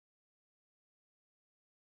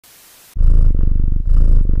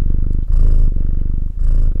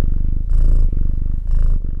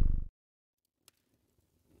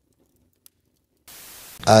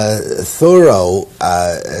Thoreau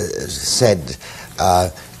said,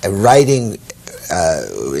 writing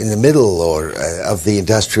in the middle of the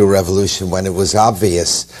Industrial Revolution, when it was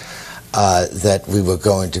obvious that we were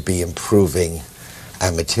going to be improving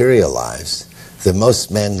our material lives, that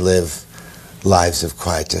most men live lives of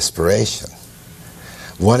quiet desperation.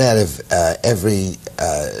 1 out of every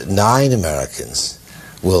 9 Americans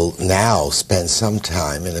will now spend some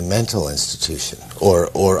time in a mental institution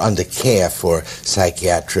or under care for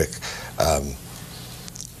psychiatric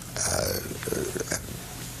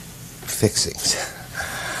fixings.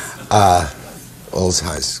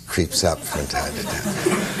 Alzheimer's creeps up from time to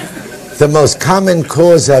time. The most common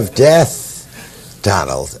cause of death,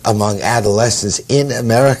 Donald, among adolescents in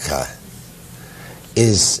America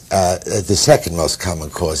is, the second most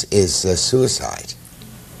common cause is suicide.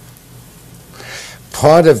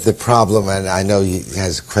 Part of the problem, and I know you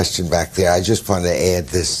has a question back there, I just want to add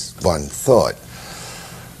this one thought.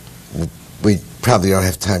 We probably don't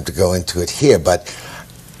have time to go into it here, but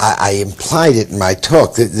I implied it in my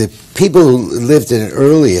talk, that the people who lived in an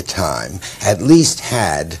earlier time at least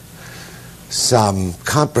had some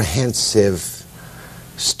comprehensive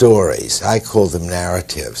stories, I call them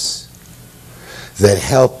narratives, that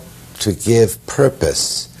help to give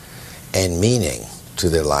purpose and meaning to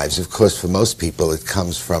their lives. Of course, for most people, it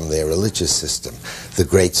comes from their religious system. The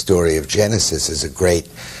great story of Genesis is a great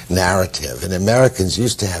narrative, and Americans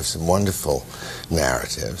used to have some wonderful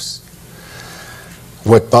narratives.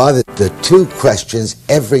 What bothered the 2 questions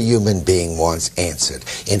every human being wants answered.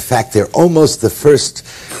 In fact, they're almost the first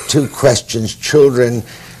 2 questions children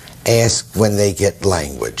ask when they get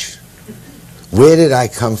language. Where did I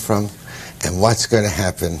come from, and what's going to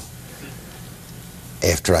happen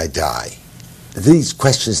after I die? These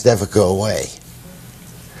questions never go away.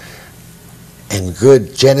 And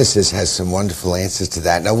good Genesis has some wonderful answers to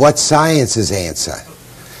that. Now, what's science's answer?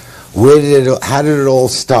 How did it all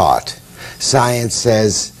start? Science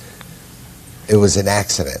says it was an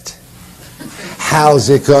accident. How's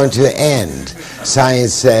it going to end?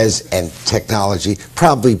 Science says, and technology,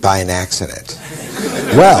 probably by an accident.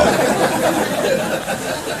 Well,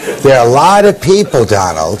 there are a lot of people,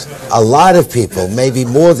 Donald, a lot of people, maybe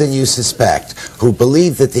more than you suspect, who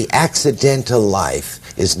believe that the accidental life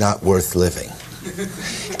is not worth living.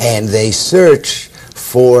 And they search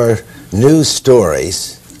for new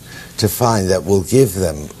stories to find that will give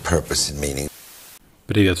them purpose and meaning.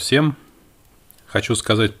 Привет всем. Хочу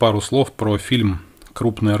сказать пару слов про фильм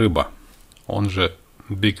 «Крупная рыба», он же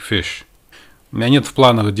Big Fish. У меня нет в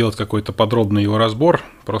планах делать какой-то подробный его разбор,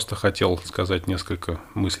 просто хотел сказать несколько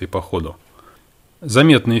мыслей по ходу.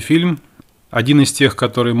 Заметный фильм, один из тех,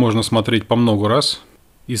 которые можно смотреть по много раз,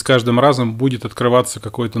 и с каждым разом будет открываться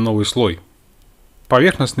какой-то новый слой.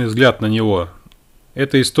 Поверхностный взгляд на него –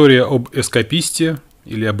 это история об эскаписте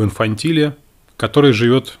или об инфантиле, который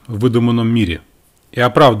живет в выдуманном мире и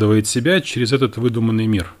оправдывает себя через этот выдуманный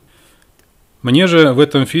мир. Мне же в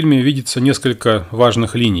этом фильме видится несколько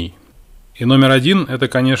важных линий. И номер 1 – это,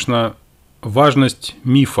 конечно, важность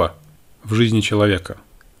мифа в жизни человека.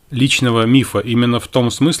 Личного мифа, именно в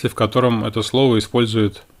том смысле, в котором это слово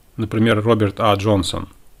использует, например, Роберт А. Джонсон.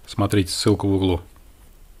 Смотрите ссылку в углу.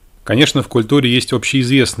 Конечно, в культуре есть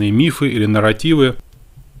общеизвестные мифы или нарративы,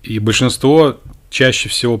 и большинство чаще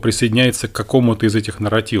всего присоединяется к какому-то из этих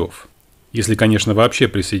нарративов. Если, конечно, вообще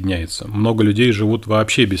присоединяется. Много людей живут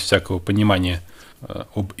вообще без всякого понимания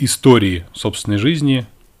об истории собственной жизни,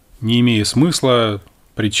 не имея смысла,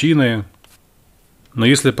 причины. Но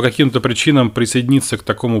если по каким-то причинам присоединиться к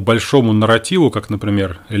такому большому нарративу, как,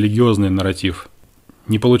 например, религиозный нарратив,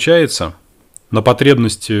 не получается, но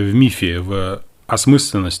потребность в мифе, в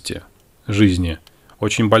осмысленности жизни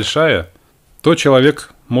очень большая, то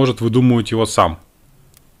человек может выдумывать его сам.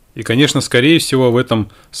 И, конечно, скорее всего, в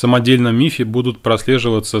этом самодельном мифе будут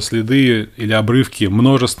прослеживаться следы или обрывки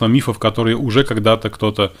множества мифов, которые уже когда-то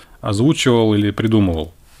кто-то озвучивал или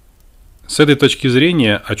придумывал. С этой точки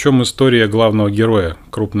зрения, о чем история главного героя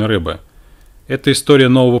 «Крупной рыбы»? Это история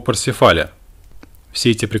нового Парсифаля.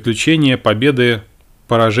 Все эти приключения, победы,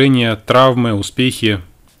 поражения, травмы, успехи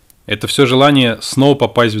 – это все желание снова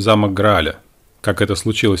попасть в замок Грааля, как это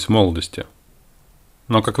случилось в молодости.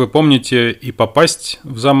 Но, как вы помните, и попасть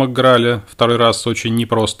в замок Грааля второй раз очень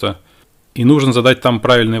непросто, и нужно задать там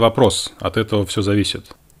правильный вопрос, от этого все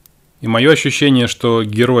зависит. И мое ощущение, что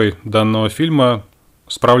герой данного фильма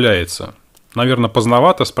справляется. Наверное,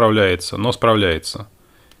 поздновато справляется, но справляется.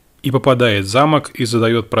 И попадает в замок и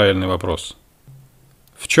задает правильный вопрос.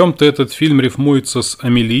 В чем-то этот фильм рифмуется с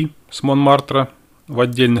Амели, с Монмартра в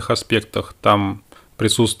отдельных аспектах. Там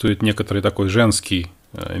присутствует некоторый такой женский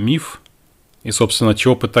миф. И, собственно,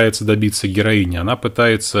 чего пытается добиться героиня? Она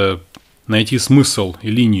пытается найти смысл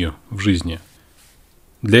и линию в жизни.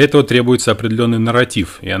 Для этого требуется определенный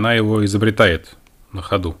нарратив, и она его изобретает на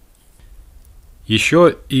ходу.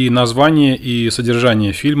 Еще и название, и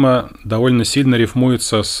содержание фильма довольно сильно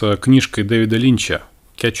рифмуется с книжкой Дэвида Линча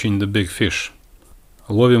 «Catching the Big Fish»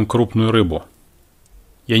 «Ловим крупную рыбу».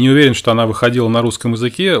 Я не уверен, что она выходила на русском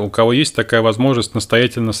языке. У кого есть такая возможность,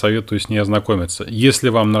 настоятельно советую с ней ознакомиться, если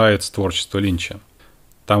вам нравится творчество Линча.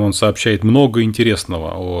 Там он сообщает много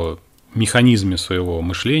интересного о механизме своего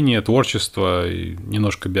мышления, творчества и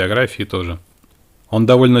немножко биографии тоже. Он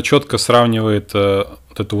довольно четко сравнивает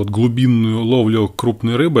вот эту вот глубинную ловлю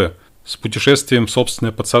крупной рыбы с путешествием в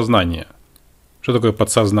собственное подсознание. Что такое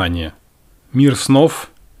подсознание? Мир снов,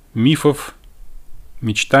 мифов,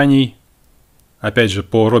 мечтаний. Опять же,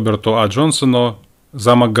 по Роберту А. Джонсону,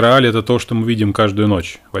 замок Грааль – это то, что мы видим каждую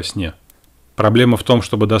ночь во сне. Проблема в том,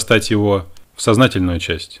 чтобы достать его в сознательную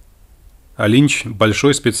часть. А Линч –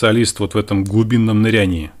 большой специалист вот в этом глубинном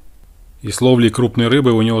нырянии. И с ловлей крупной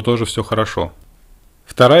рыбы у него тоже все хорошо.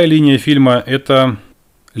 Вторая линия фильма – это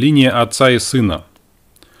линия отца и сына.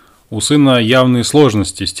 У сына явные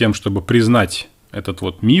сложности с тем, чтобы признать этот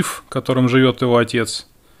вот миф, которым живет его отец.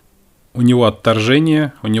 У него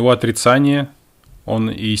отторжение, у него отрицание.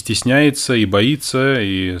 Он и стесняется, и боится,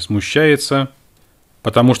 и смущается.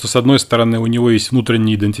 Потому что, с одной стороны, у него есть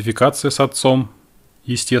внутренняя идентификация с отцом,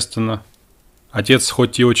 естественно. Отец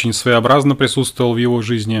хоть и очень своеобразно присутствовал в его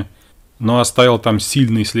жизни, но оставил там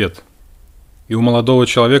сильный след. И у молодого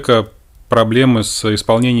человека проблемы с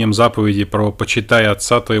исполнением заповедей про «почитай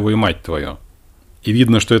отца твоего и мать твою». И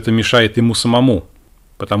видно, что это мешает ему самому,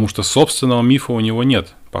 потому что собственного мифа у него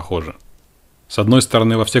нет, похоже. С одной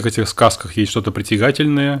стороны, во всех этих сказках есть что-то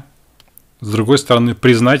притягательное, с другой стороны,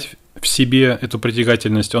 признать в себе эту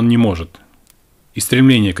притягательность он не может. И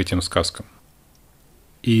стремление к этим сказкам.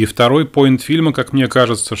 И второй поинт фильма, как мне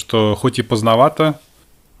кажется, что хоть и поздновато,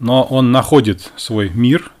 но он находит свой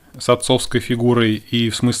мир с отцовской фигурой и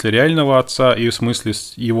в смысле реального отца, и в смысле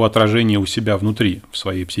его отражения у себя внутри, в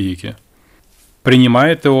своей психике.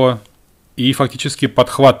 Принимает его и фактически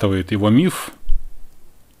подхватывает его миф,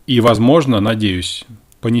 и, возможно, надеюсь,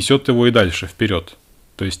 понесет его и дальше, вперед.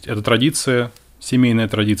 То есть эта традиция, семейная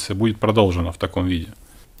традиция, будет продолжена в таком виде.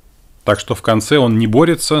 Так что в конце он не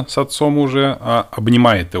борется с отцом уже, а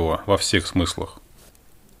обнимает его во всех смыслах.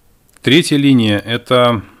 Третья линия –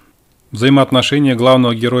 это взаимоотношения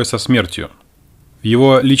главного героя со смертью. В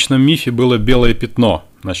его личном мифе было белое пятно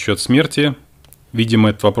насчет смерти. Видимо,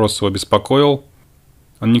 этот вопрос его беспокоил.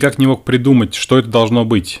 Он никак не мог придумать, что это должно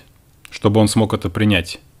быть, чтобы он смог это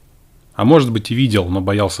принять. А может быть и видел, но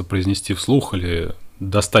боялся произнести вслух или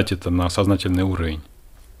достать это на сознательный уровень.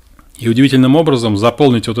 И удивительным образом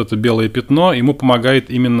заполнить вот это белое пятно ему помогает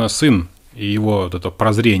именно сын и его вот это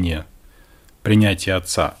прозрение, принятие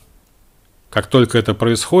отца. Как только это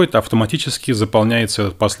происходит, автоматически заполняется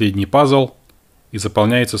этот последний пазл и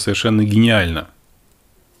заполняется совершенно гениально.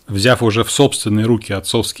 Взяв уже в собственные руки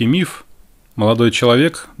отцовский миф, молодой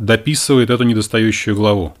человек дописывает эту недостающую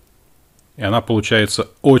главу. И она получается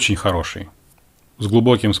очень хорошей, с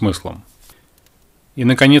глубоким смыслом. И,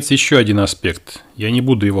 наконец, еще один аспект. Я не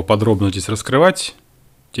буду его подробно здесь раскрывать,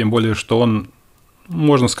 тем более, что он,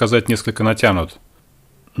 можно сказать, несколько натянут.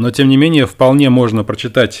 Но, тем не менее, вполне можно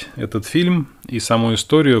прочитать этот фильм и саму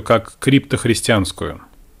историю как криптохристианскую.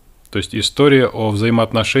 То есть история о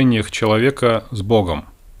взаимоотношениях человека с Богом,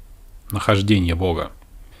 нахождение Бога.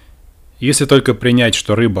 Если только принять,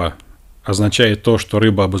 что рыба означает то, что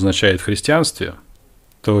рыба обозначает в христианстве,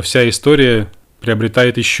 то вся история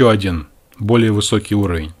приобретает еще один, более высокий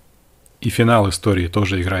уровень. И финал истории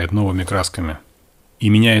тоже играет новыми красками. И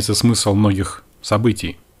меняется смысл многих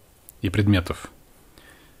событий и предметов.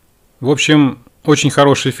 В общем, очень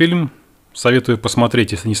хороший фильм. Советую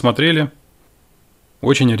посмотреть, если не смотрели.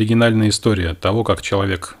 Очень оригинальная история того, как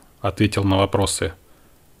человек ответил на вопросы,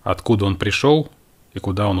 откуда он пришел и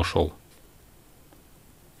куда он ушел.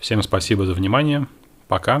 Всем спасибо за внимание.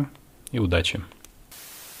 Пока и удачи.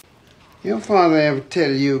 Your father ever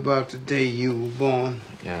tell you about the day you were born?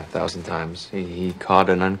 Yeah, 1,000 times. He caught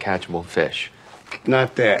an uncatchable fish.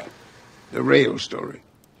 Not that. The rail story.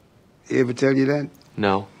 He ever tell you that?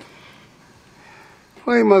 No.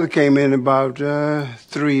 Well, your mother came in about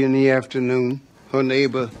 3 in the afternoon. Her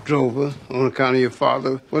neighbor drove her on account of your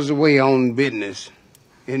father was away on business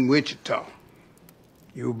in Wichita.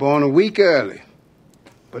 You were born a week early,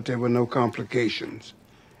 but there were no complications.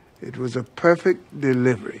 It was a perfect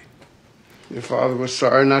delivery. Your father was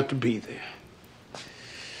sorry not to be there.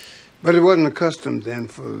 But it wasn't a custom then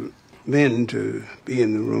for men to be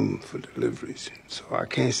in the room for deliveries. So I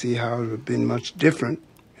can't see how it would have been much different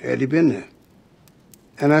had he been there.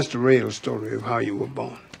 And that's the real story of how you were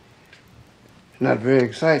born. Not very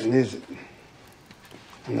exciting, is it?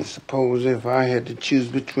 And I suppose if I had to choose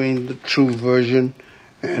between the true version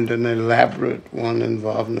and an elaborate one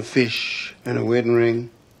involving a fish and a wedding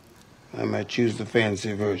ring, I might choose the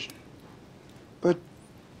fancy version. But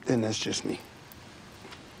then that's just me.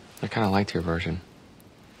 I kind of liked your version.